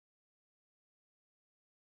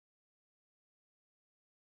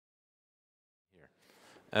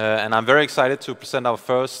And I'm very excited to present our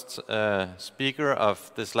first speaker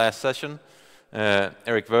of this last session,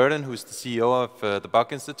 Eric Verdin, who's the CEO of the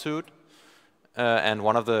Buck Institute and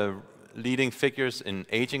one of the leading figures in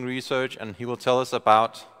aging research, and he will tell us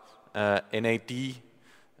about NAD,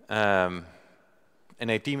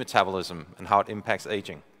 NAD metabolism and how it impacts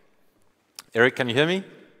aging. Eric, can you hear me?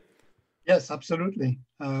 Yes, absolutely.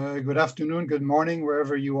 Good afternoon, good morning,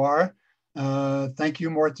 wherever you are. Thank you,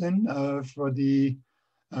 Morten, for the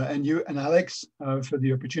and you and Alex for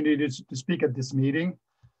the opportunity to speak at this meeting.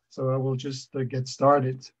 So I will just get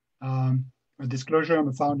started. A disclosure: I'm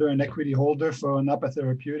a founder and equity holder for Napa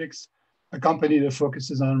Therapeutics, a company that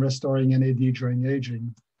focuses on restoring NAD during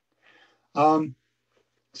aging.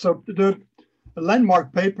 So the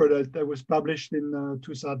landmark paper that was published in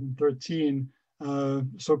 2013,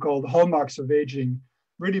 so-called Hallmarks of Aging,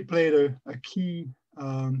 really played a key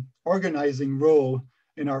organizing role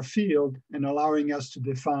in our field in allowing us to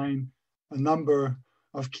define a number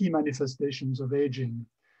of key manifestations of aging.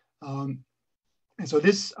 And so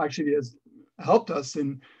this actually has helped us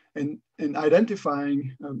in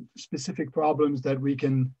identifying specific problems that we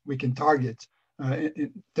can target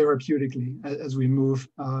therapeutically as we move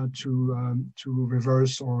to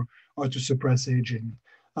reverse or to suppress aging.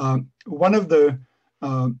 One of the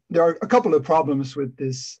there are a couple of problems with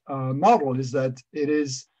this model is that it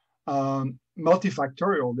is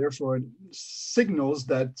multifactorial. Therefore, it signals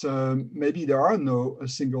that maybe there are no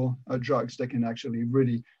single drugs that can actually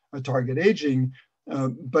really target aging,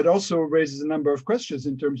 but also raises a number of questions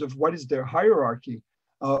in terms of what is their hierarchy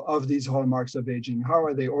of these hallmarks of aging? How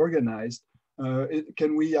are they organized?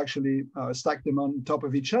 Can we actually stack them on top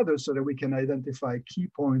of each other so that we can identify key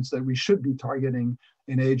points that we should be targeting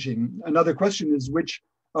in aging? Another question is which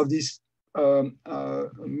of these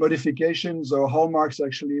modifications or hallmarks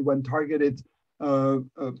actually, when targeted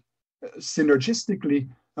synergistically,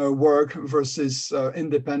 work versus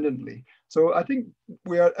independently. So I think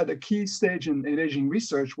we are at a key stage in aging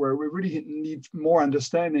research where we really need more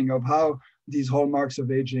understanding of how these hallmarks of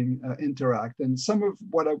aging interact. And some of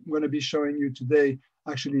what I'm going to be showing you today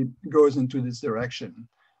actually goes into this direction.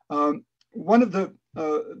 One of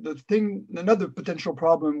another potential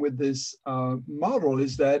problem with this model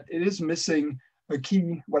is that it is missing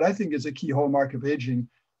what I think is a key hallmark of aging,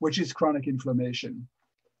 which is chronic inflammation.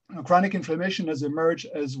 Chronic inflammation has emerged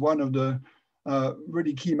as one of the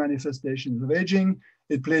really key manifestations of aging.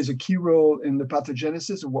 It plays a key role in the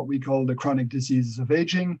pathogenesis of what we call the chronic diseases of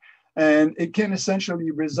aging. And it can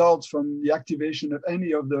essentially result from the activation of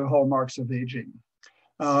any of the hallmarks of aging.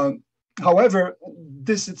 However,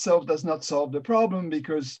 this itself does not solve the problem,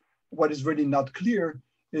 because what is really not clear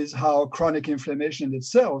is how chronic inflammation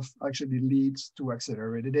itself actually leads to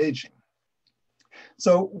accelerated aging.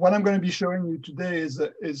 So what I'm going to be showing you today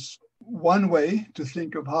is one way to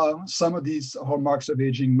think of how some of these hallmarks of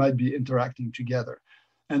aging might be interacting together.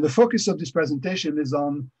 And the focus of this presentation is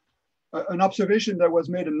on an observation that was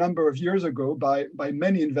made a number of years ago by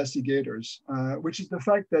many investigators, which is the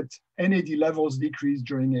fact that NAD levels decrease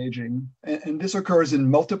during aging. And this occurs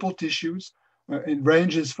in multiple tissues. It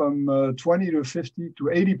ranges from 20 to 50 to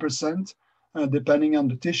 80%, depending on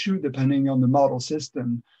the tissue, depending on the model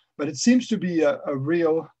system. But it seems to be a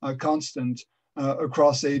real constant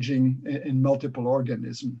across aging in multiple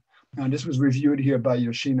organisms. And this was reviewed here by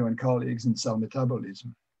Yoshino and colleagues in Cell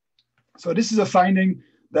Metabolism. So this is a finding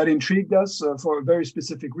that intrigued us for very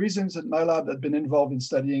specific reasons. At my lab, I've been involved in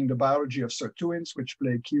studying the biology of sirtuins, which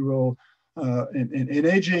play a key role in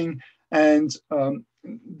aging. And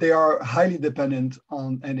they are highly dependent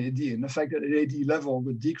on NAD. And the fact that NAD level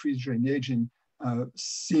would decrease during aging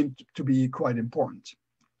seemed to be quite important.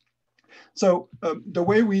 So the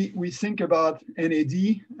way we think about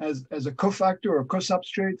NAD as a cofactor or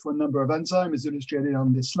co-substrate for a number of enzymes is illustrated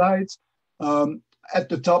on this slide. At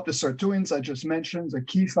the top, the sirtuins I just mentioned, the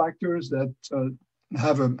key factors that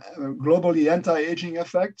have a globally anti-aging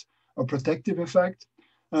effect, a protective effect.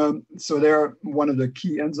 So they're one of the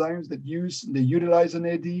key enzymes that they utilize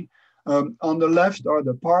NAD. On the left are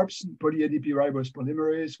the PARPs, poly-ADP ribose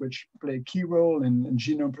polymerase, which play a key role in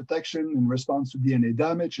genome protection in response to DNA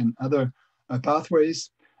damage and other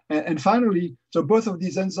pathways. And finally, so both of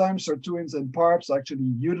these enzymes, sirtuins and PARPs,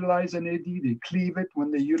 actually utilize NAD. They cleave it.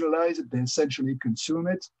 When they utilize it, they essentially consume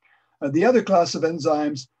it. The other class of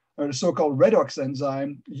enzymes, the so-called redox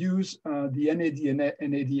enzyme, use the NAD and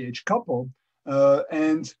NADH couple,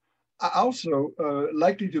 and are also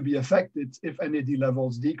likely to be affected if NAD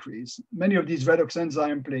levels decrease. Many of these redox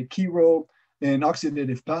enzymes play a key role in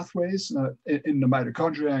oxidative pathways in the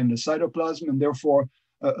mitochondria and the cytoplasm, and therefore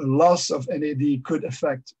a loss of NAD could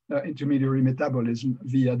affect intermediary metabolism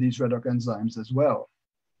via these redox enzymes as well.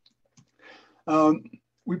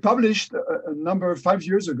 We published a number 5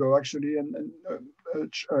 years ago, actually, and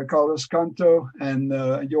Carlos Canto and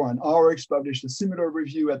Johan Aurix published a similar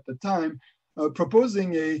review at the time,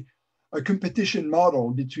 proposing a competition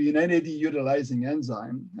model between NAD utilizing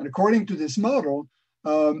enzyme. And according to this model,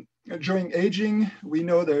 during aging, we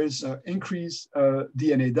know there's increased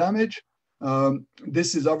DNA damage.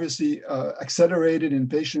 This is obviously accelerated in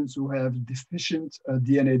patients who have deficient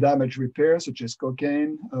DNA damage repair, such as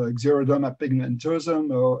cocaine, xeroderma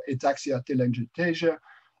pigmentosum, or ataxia telangiectasia.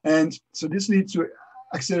 And so this leads to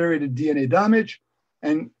accelerated DNA damage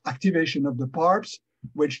and activation of the PARPs,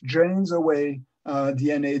 which drains away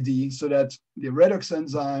the NAD so that the redox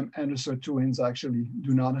enzyme and the sirtuins actually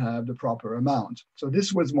do not have the proper amount. So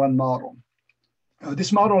this was one model.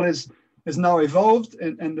 This model is now evolved,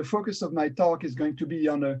 and the focus of my talk is going to be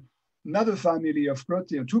on another family of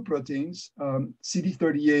two proteins,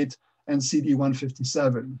 CD38 and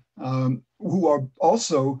CD157, who are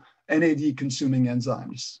also NAD consuming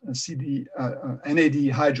enzymes, NAD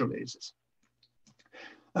hydrolases.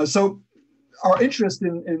 So our interest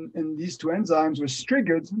in these two enzymes was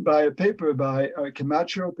triggered by a paper by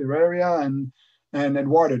Camacho, Pereira, and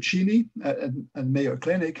Eduardo Chini at Mayo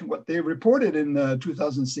Clinic. What they reported in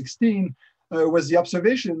 2016 was the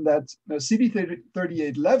observation that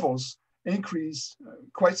CD38 levels increase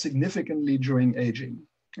quite significantly during aging.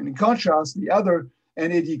 And in contrast, the other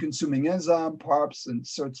NAD-consuming enzyme, PARPs and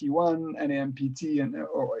SIRT1, NAMPT,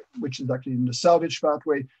 which is actually in the salvage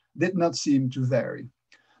pathway, did not seem to vary.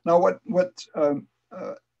 Now, what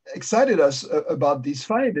excited us about these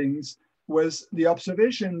findings was the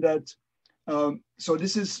observation that, so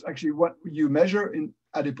this is actually what you measure in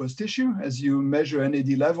adipose tissue as you measure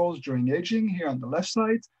NAD levels during aging here on the left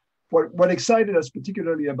side. What excited us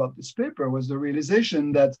particularly about this paper was the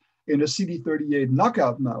realization that in a CD38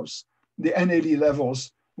 knockout mouse, the NAD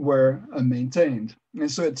levels were maintained. And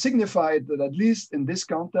so it signified that at least in this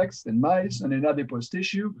context, in mice and in adipose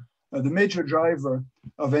tissue, the major driver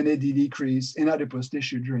of NAD decrease in adipose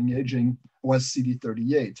tissue during aging was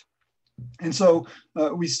CD38. And so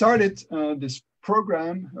we started this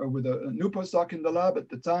program with a new postdoc in the lab at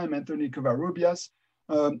the time, Anthony Covarrubias,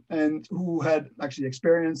 and who had actually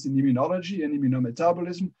experience in immunology and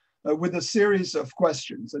immunometabolism with a series of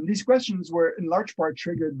questions. And these questions were in large part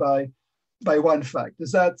triggered by one fact,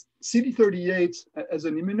 is that CD38, as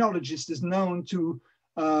an immunologist, is known to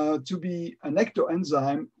be an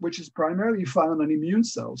ectoenzyme, which is primarily found on immune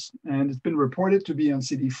cells. And it's been reported to be on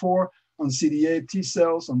CD4, on CD8 T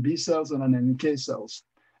cells, on B cells, and on NK cells.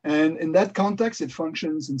 And in that context, it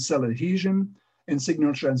functions in cell adhesion, in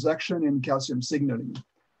signal transduction, and calcium signaling.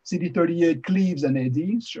 CD38 cleaves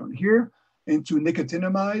NAD, shown here, into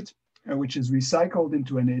nicotinamide, which is recycled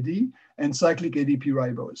into NAD, and cyclic ADP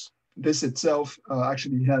ribose. This itself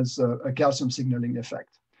actually has a calcium signaling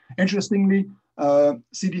effect. Interestingly,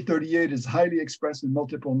 CD38 is highly expressed in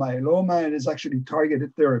multiple myeloma and is actually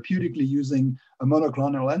targeted therapeutically using a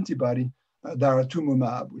monoclonal antibody,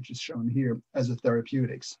 daratumumab, which is shown here as a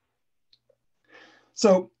therapeutics.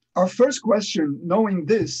 So our first question, knowing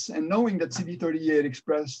this and knowing that CD38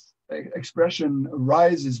 expression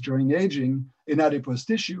rises during aging in adipose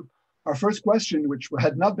tissue, our first question, which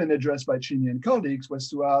had not been addressed by Chini and colleagues, was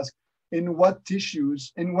to ask, in what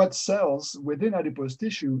tissues, in what cells within adipose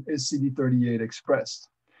tissue is CD38 expressed?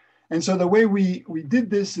 And so the way we did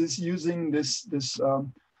this is using this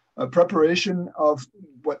preparation of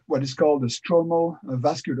what is called the stromal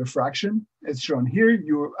vascular fraction. It's shown here.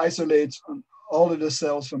 You isolate all of the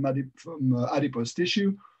cells from adipose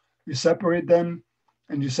tissue. You separate them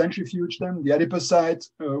and you centrifuge them. The adipocyte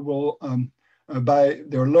will, by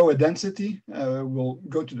their lower density, will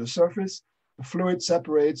go to the surface. The fluid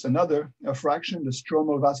separates another fraction, the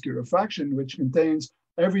stromal vascular fraction, which contains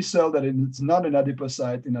every cell that is not an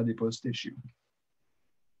adipocyte in adipose tissue.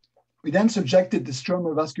 We then subjected the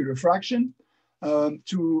stromal vascular fraction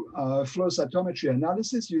to flow cytometry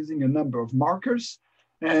analysis using a number of markers.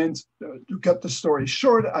 And to cut the story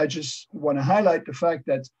short, I just want to highlight the fact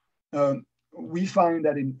that we find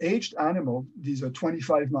that in aged animal, these are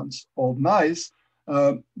 25 months old mice,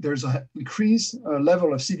 there's an increased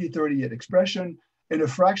level of CD38 expression in a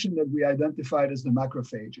fraction that we identified as the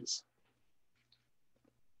macrophages.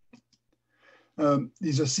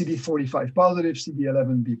 These are CD45 positive,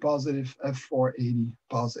 CD11B positive, F480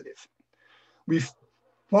 positive. We've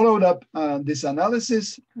followed up this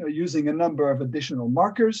analysis using a number of additional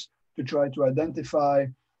markers to try to identify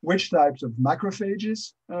which types of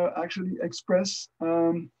macrophages actually express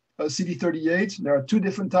CD38. There are two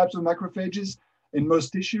different types of macrophages in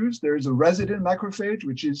most tissues. There is a resident macrophage,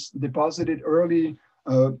 which is deposited early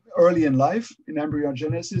early in life, in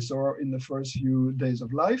embryogenesis or in the first few days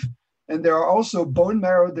of life. And there are also bone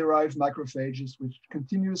marrow-derived macrophages, which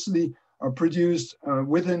continuously are produced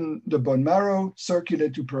within the bone marrow,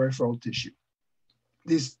 circulate to peripheral tissue.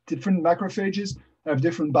 These different macrophages have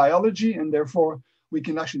different biology, and therefore we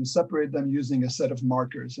can actually separate them using a set of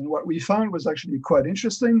markers. And what we found was actually quite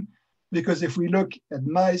interesting, because if we look at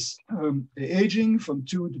mice aging from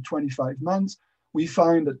 2 to 25 months, we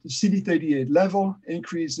find that the CD38 level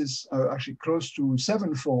increases actually close to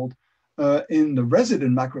 7-fold in the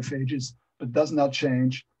resident macrophages, but does not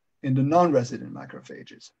change in the non-resident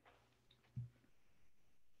macrophages.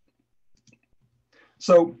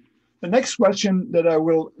 So the next question that I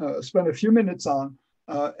will spend a few minutes on,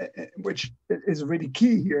 which is really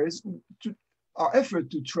key here, is our effort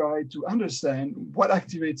to try to understand what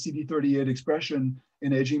activates CD38 expression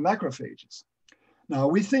in aging macrophages. Now,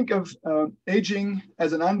 we think of aging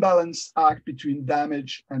as an unbalanced act between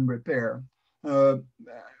damage and repair.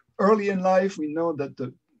 Early in life, we know that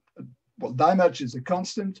damage is a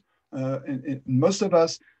constant in most of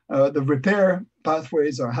us. The repair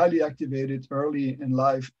pathways are highly activated early in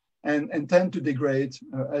life and tend to degrade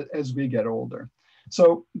as we get older.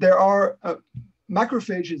 So there are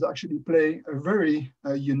macrophages actually play a very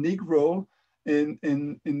unique role in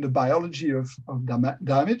the biology of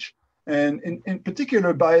damage, and in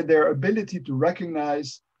particular by their ability to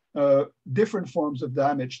recognize different forms of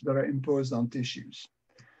damage that are imposed on tissues.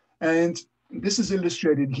 And this is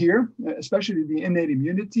illustrated here, especially the innate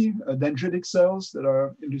immunity, dendritic cells that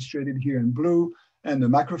are illustrated here in blue, and the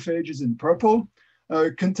macrophages in purple,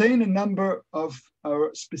 contain a number of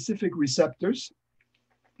specific receptors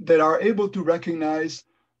that are able to recognize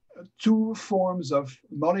two forms of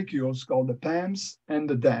molecules called the PAMs and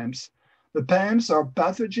the DAMs. The PAMs are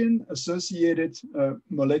pathogen-associated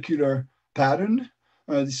molecular pattern.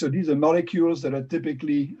 So these are molecules that are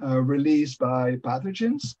typically released by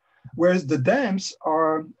pathogens, whereas the DAMs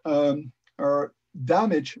are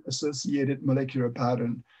damage-associated molecular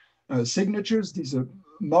pattern signatures. These are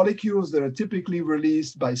molecules that are typically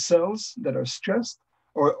released by cells that are stressed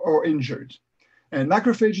or injured. And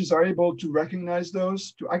macrophages are able to recognize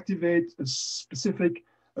those, to activate a specific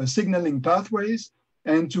signaling pathways,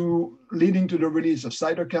 and to leading to the release of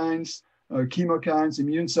cytokines, chemokines,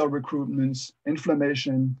 immune cell recruitments,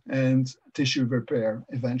 inflammation, and tissue repair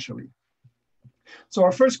eventually. So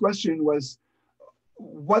our first question was,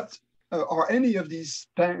 what are any of these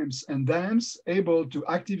PAMs and DAMs able to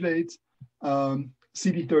activate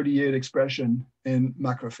CD38 expression in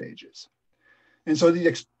macrophages? And so the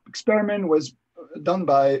experiment was done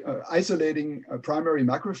by isolating primary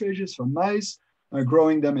macrophages from mice,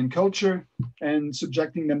 growing them in culture, and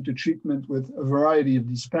subjecting them to treatment with a variety of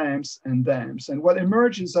these PAMs and DAMs. And what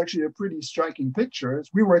emerged is actually a pretty striking picture.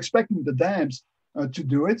 We were expecting the DAMs to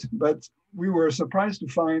do it, but we were surprised to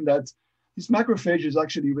find that these macrophages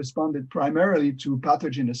actually responded primarily to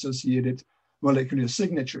pathogen-associated molecular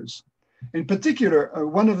signatures. In particular,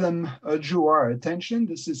 one of them drew our attention.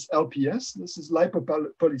 This is LPS. This is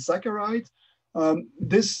lipopolysaccharide.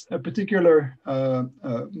 This particular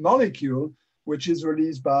molecule, which is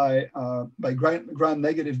released by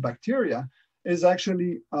gram-negative bacteria, is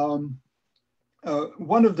actually one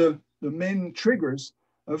of the main triggers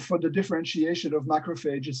for the differentiation of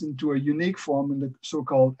macrophages into a unique form in the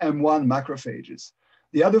so-called M1 macrophages.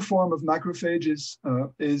 The other form of macrophages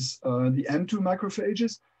is the M2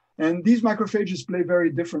 macrophages, and these macrophages play a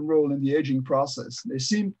very different role in the aging process.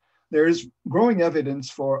 There is growing evidence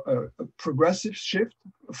for a progressive shift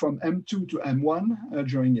from M2 to M1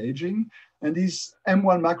 during aging. And these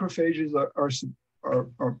M1 macrophages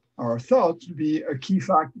are thought to be key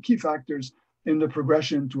factors in the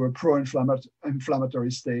progression to a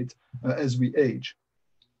pro-inflammatory state as we age.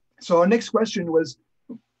 So our next question was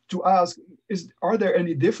to ask, are there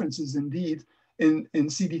any differences indeed in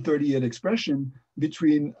CD38 expression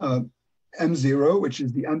between M0, which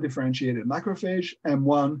is the undifferentiated macrophage,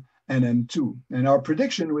 M1, and M2. And our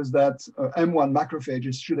prediction was that M1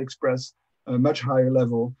 macrophages should express a much higher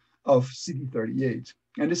level of CD38.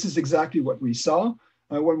 And this is exactly what we saw.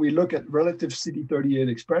 When we look at relative CD38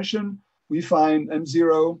 expression, we find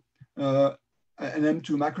M0 and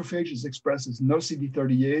M2 macrophages expresses no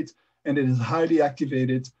CD38, and it is highly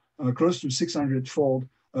activated, close to 600-fold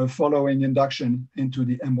following induction into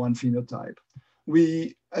the M1 phenotype.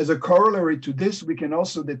 As a corollary to this, we can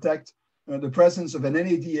also detect the presence of an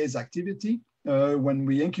NADase activity when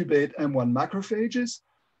we incubate M1 macrophages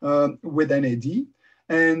with NAD,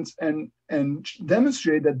 and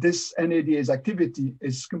demonstrate that this NADase activity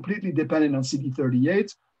is completely dependent on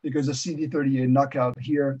CD38, because the CD38 knockout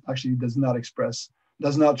here actually does not express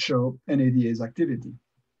does not show NADase activity.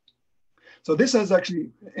 So this has actually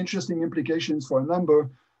interesting implications for a number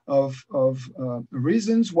of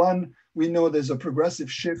reasons. One, we know there's a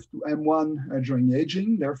progressive shift to M1 during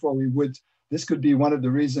aging. Therefore, this could be one of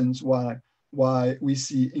the reasons why we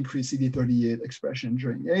see increased CD38 expression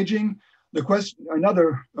during aging.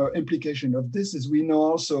 Another implication of this is we know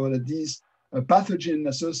also that these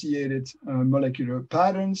pathogen-associated molecular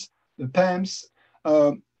patterns, the PAMs,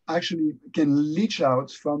 actually can leach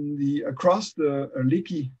out from across the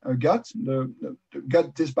leaky gut. The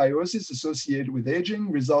gut dysbiosis associated with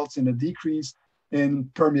aging results in a decrease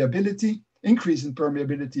in permeability, increase in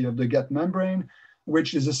permeability of the gut membrane,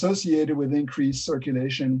 which is associated with increased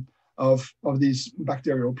circulation of these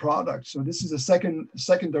bacterial products. So this is a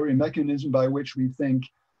secondary mechanism by which we think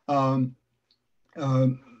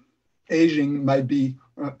aging might be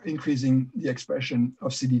increasing the expression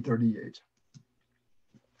of CD38.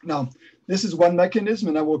 Now, this is one mechanism,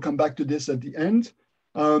 and I will come back to this at the end.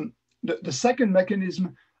 The second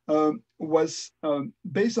mechanism was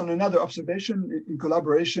based on another observation in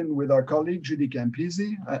collaboration with our colleague, Judy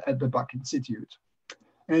Campisi at the Buck Institute.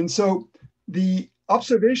 And so the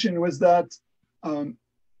observation was that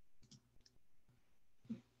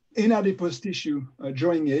in adipose tissue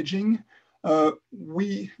during aging,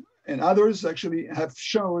 we and others actually have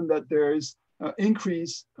shown that there is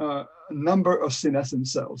increased number of senescent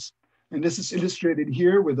cells. And this is illustrated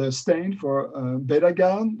here with a stain for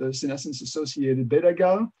beta-gal, the senescence-associated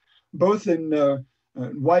beta-gal, both in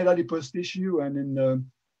white adipose tissue and in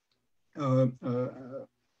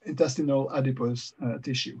intestinal adipose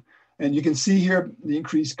tissue. And you can see here the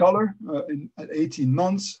increased color at 18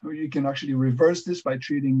 months. Or you can actually reverse this by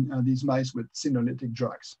treating these mice with senolytic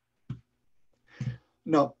drugs.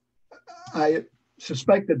 Now, I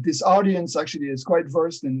suspect that this audience actually is quite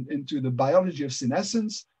versed into the biology of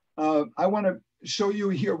senescence. I want to show you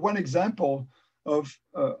here one example of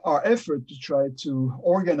our effort to try to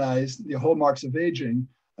organize the hallmarks of aging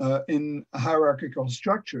in hierarchical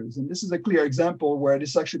structures. And this is a clear example where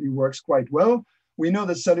this actually works quite well. We know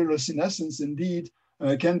that cellular senescence indeed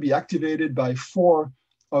can be activated by 4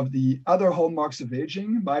 of the other hallmarks of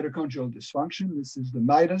aging: mitochondrial dysfunction. This is the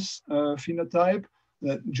MIDAS phenotype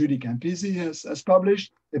that Judy Campisi has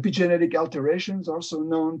published. Epigenetic alterations, also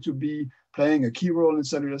known to be playing a key role in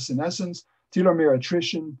cellular senescence, telomere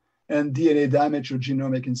attrition, and DNA damage or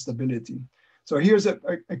genomic instability. So here's a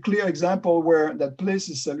clear example where that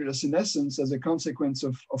places cellular senescence as a consequence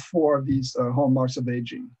of 4 of these hallmarks of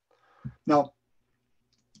aging. Now,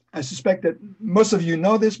 I suspect that most of you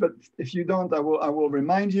know this, but if you don't, I will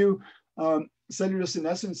remind you. Cellular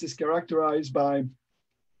senescence is characterized by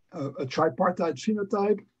a tripartite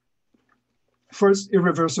phenotype. First,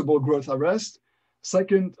 irreversible growth arrest.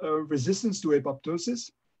 Second, resistance to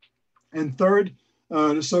apoptosis. And third,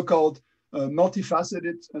 the so-called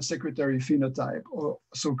multifaceted secretory phenotype, or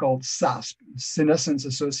so-called SASP,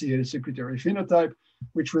 senescence-associated secretory phenotype,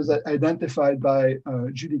 which was identified by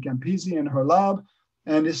Judy Campisi and her lab,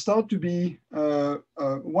 and is thought to be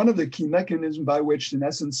one of the key mechanisms by which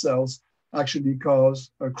senescent cells actually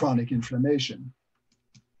cause chronic inflammation.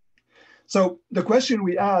 So the question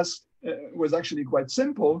we asked was actually quite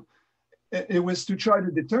simple. It was to try to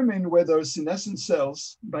determine whether senescent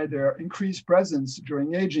cells, by their increased presence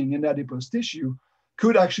during aging in adipose tissue,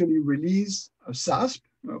 could actually release a SASP.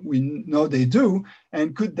 We know they do,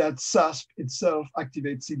 and could that SASP itself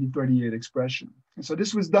activate CD38 expression? And so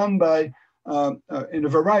this was done by in a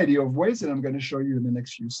variety of ways that I'm going to show you in the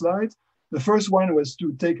next few slides. The first one was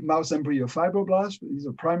to take mouse embryo fibroblasts. These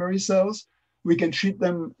are primary cells. We can treat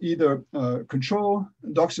them either control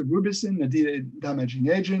doxorubicin, a DNA-damaging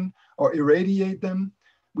agent, or irradiate them.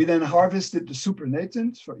 We then harvested the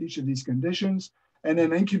supernatant for each of these conditions, and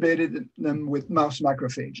then incubated them with mouse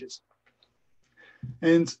macrophages.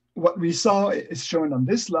 And what we saw is shown on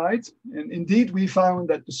this slide. And indeed, we found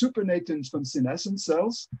that the supernatants from senescent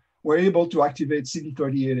cells were able to activate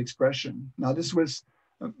CD38 expression. Now, this was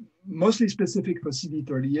mostly specific for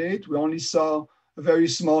CD38. We only saw a very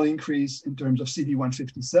small increase in terms of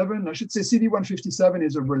CD157. I should say CD157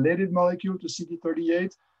 is a related molecule to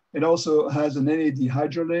CD38. It also has an NAD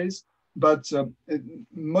hydrolase, but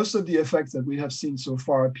most of the effects that we have seen so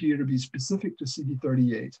far appear to be specific to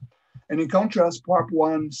CD38. And in contrast,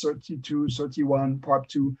 PARP1, SIRT2, SIRT1,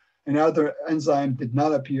 PARP2, and other enzymes did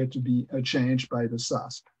not appear to be changed by the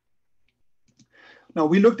SASP. Now,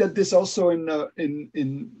 we looked at this also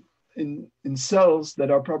in cells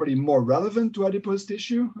that are probably more relevant to adipose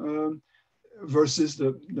tissue versus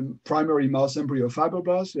the primary mouse embryo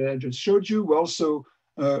fibroblasts that I just showed you. We also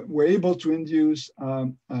we're able to induce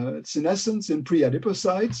senescence in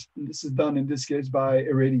pre-adipocytes. And this is done in this case by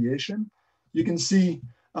irradiation. You can see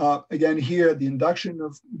again here the induction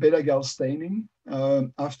of beta-gal staining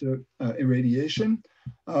after irradiation.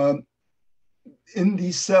 In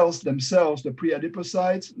these cells themselves, the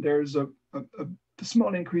pre-adipocytes, there's a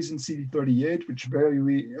small increase in CD38, which barely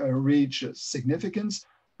reach significance,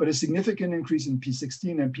 but a significant increase in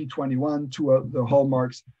P16 and P21, two of the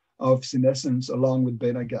hallmarks of senescence along with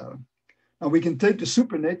beta-gal. Now we can take the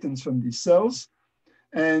supernatants from these cells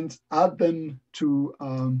and add them to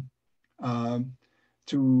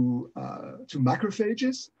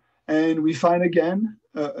macrophages, and we find again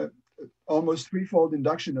almost threefold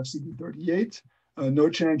induction of CD38, no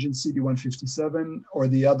change in CD157 or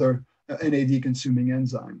the other NAD consuming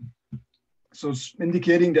enzyme. So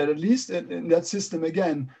indicating that at least in that system,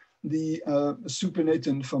 again, the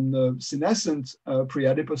supernatant from the senescent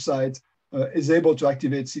pre-adipocyte is able to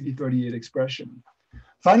activate CD38 expression.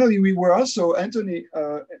 Finally, we were also, Anthony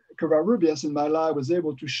Covarrubias in my lab was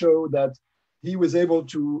able to show that he was able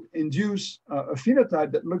to induce a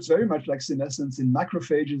phenotype that looks very much like senescence in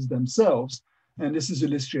macrophages themselves. And this is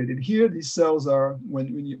illustrated here. These cells are,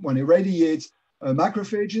 when irradiate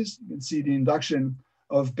macrophages, you can see the induction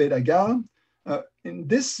of beta-gal. In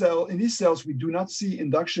these cells, we do not see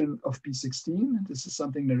induction of P16. This is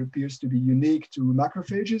something that appears to be unique to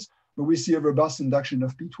macrophages, but we see a robust induction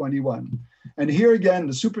of P21. And here again,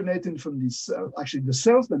 the supernatant from these cells, actually the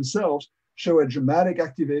cells themselves show a dramatic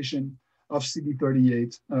activation of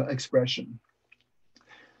CD38 expression.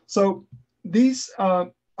 So these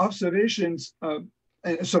observations, and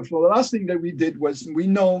so for the last thing that we did was we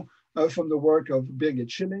know from the work of Birgit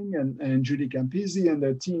Schilling and Judy Campisi and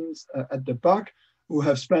their teams at the Buck, who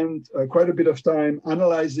have spent quite a bit of time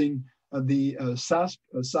analyzing the SASP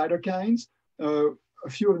cytokines. A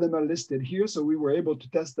few of them are listed here, so we were able to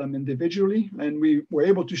test them individually, and we were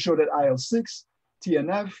able to show that IL-6,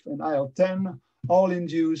 TNF, and IL-10 all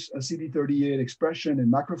induce a CD38 expression in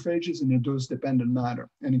macrophages in a dose-dependent manner.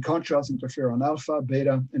 And in contrast, interferon alpha,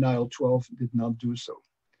 beta, and IL-12 did not do so.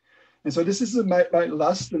 And so this is my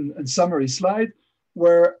last and summary slide,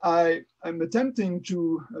 where I'm attempting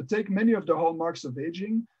to take many of the hallmarks of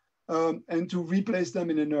aging and to replace them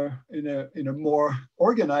in a more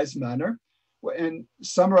organized manner, and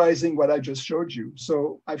summarizing what I just showed you.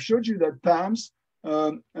 So I've showed you that PAMs,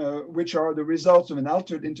 which are the results of an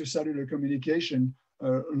altered intercellular communication,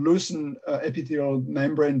 loosen epithelial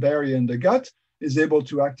membrane barrier in the gut, is able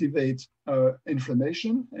to activate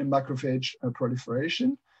inflammation and macrophage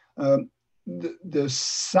proliferation. The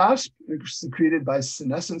SASP secreted by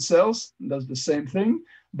senescent cells does the same thing.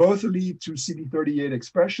 Both lead to CD38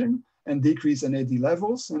 expression and decrease NAD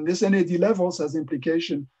levels. And this NAD levels has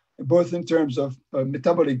implication both in terms of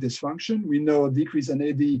metabolic dysfunction. We know decreased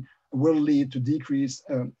NAD will lead to decreased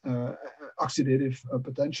oxidative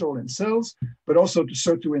potential in cells, but also to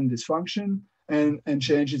sirtuin dysfunction and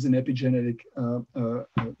changes in epigenetic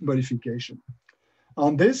modification.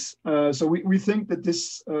 On this, so we think that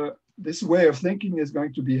this way of thinking is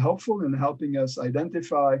going to be helpful in helping us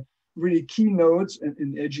identify really key nodes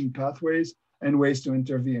in aging pathways and ways to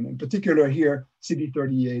intervene, in particular here,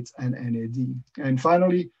 CD38 and NAD. And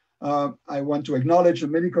finally, I want to acknowledge the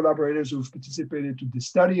many collaborators who've participated to this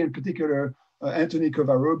study, in particular, Anthony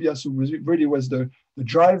Covarrubias, who really was the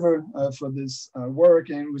driver for this work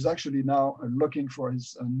and was actually now looking for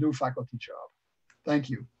his new faculty job. Thank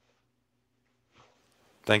you.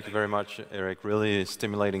 Thank you very much, Eric. Really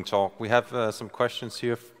stimulating talk. We have some questions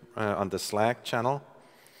here on the Slack channel.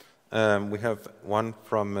 We have one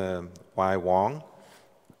from Y. Wong.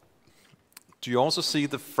 Do you also see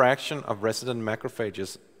the fraction of resident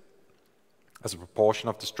macrophages as a proportion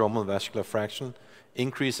of the stromal vascular fraction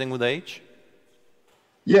increasing with age?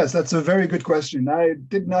 Yes, that's a very good question. I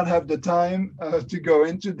did not have the time to go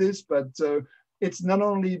into this, but it's not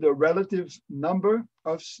only the relative number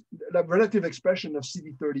of the relative expression of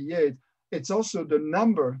CD38, it's also the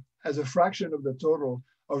number as a fraction of the total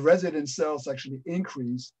of resident cells actually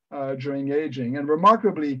increase during aging. And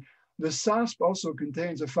remarkably, the SASP also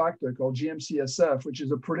contains a factor called GM-CSF, which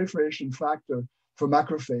is a proliferation factor for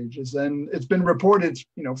macrophages. And it's been reported,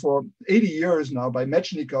 for 80 years now by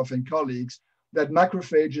Mechnikov and colleagues that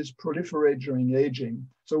macrophages proliferate during aging.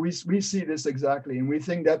 So we see this exactly, and we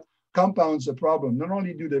think that compounds the problem. Not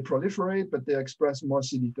only do they proliferate, but they express more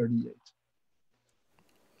CD38.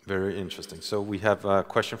 Very interesting. So we have a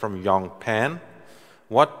question from Young Pan.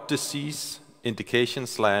 What disease indication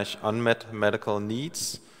 / unmet medical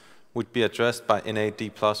needs would be addressed by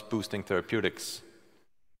NAD plus boosting therapeutics?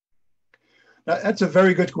 That's a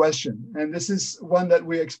very good question. And this is one that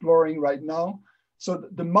we're exploring right now. So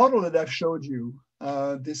the model that I've showed you,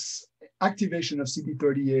 this activation of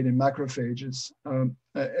CD38 in macrophages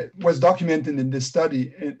was documented in this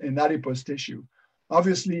study in adipose tissue.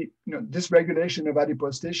 Obviously, dysregulation of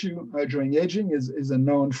adipose tissue during aging is a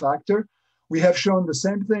known factor. We have shown the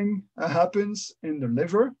same thing happens in the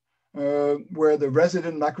liver, where the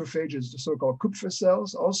resident macrophages, the so-called Kupffer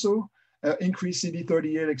cells, also increase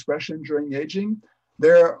CD38 expression during aging.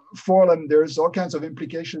 There's all kinds of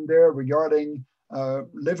implication there regarding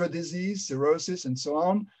liver disease, cirrhosis, and so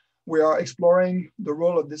on. We are exploring the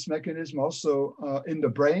role of this mechanism also in the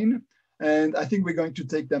brain. And I think we're going to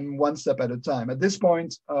take them one step at a time. At this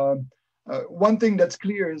point, one thing that's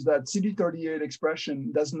clear is that CD38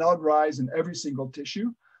 expression does not rise in every single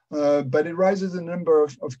tissue, but it rises in a number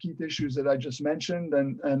of key tissues that I just mentioned,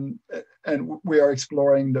 and we are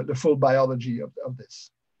exploring the full biology of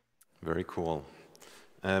this. Very cool.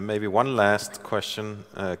 Maybe one last question.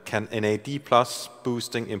 Can NAD plus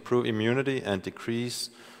boosting improve immunity and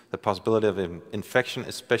decrease the possibility of infection,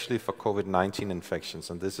 especially for COVID-19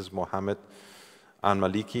 infections? And this is Mohammed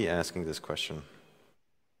Al-Maliki asking this question.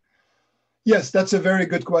 Yes, that's a very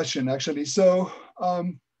good question, actually. So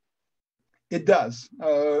it does.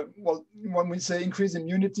 Well, when we say increase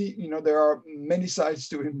immunity, there are many sides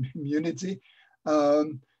to immunity.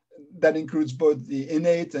 That includes both the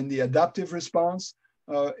innate and the adaptive response.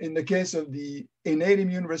 In the case of the innate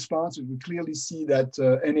immune response, we clearly see that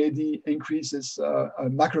NAD increases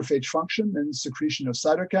macrophage function and secretion of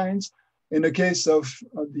cytokines. In the case of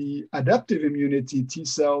the adaptive immunity, T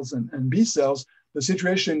cells and B cells, the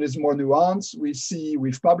situation is more nuanced.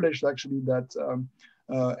 We've published actually that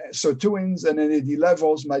sirtuins and NAD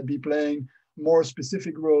levels might be playing more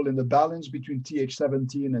specific role in the balance between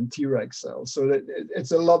Th17 and Treg cells. So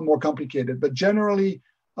it's a lot more complicated, but generally,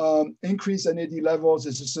 increased NAD levels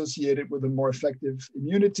is associated with a more effective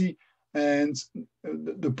immunity. And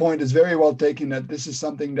the point is very well taken that this is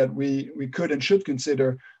something that we could and should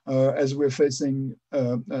consider as we're facing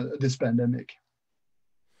this pandemic.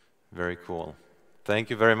 Very cool. Thank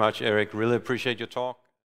you very much, Eric. Really appreciate your talk.